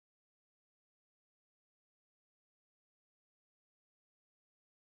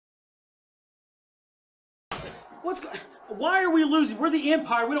Why are we losing? We're the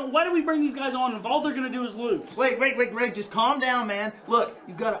Empire. Why do we bring these guys on if all they're going to do is lose? Wait, just calm down, man. Look,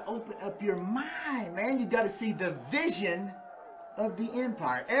 you've got to open up your mind, man. You've got to see the vision of the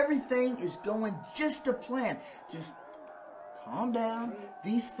Empire. Everything is going just to plan. Just calm down.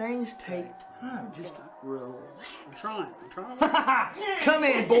 These things take time. Just relax. I'm trying. Come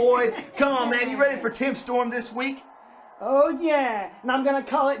in, Boyd. Come on, man. You ready for Tim Storm this week? Oh, yeah, and I'm going to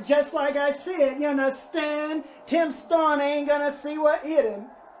call it just like I said, you understand? Tim Storm ain't going to see what hit him,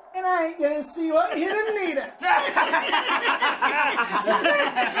 and I ain't going to see what hit him neither.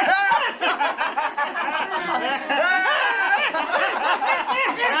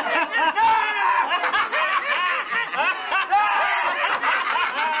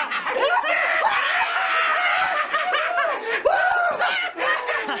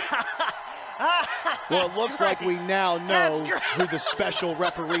 Well, it looks like we now know who the special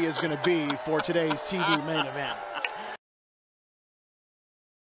referee is going to be for today's TV main event.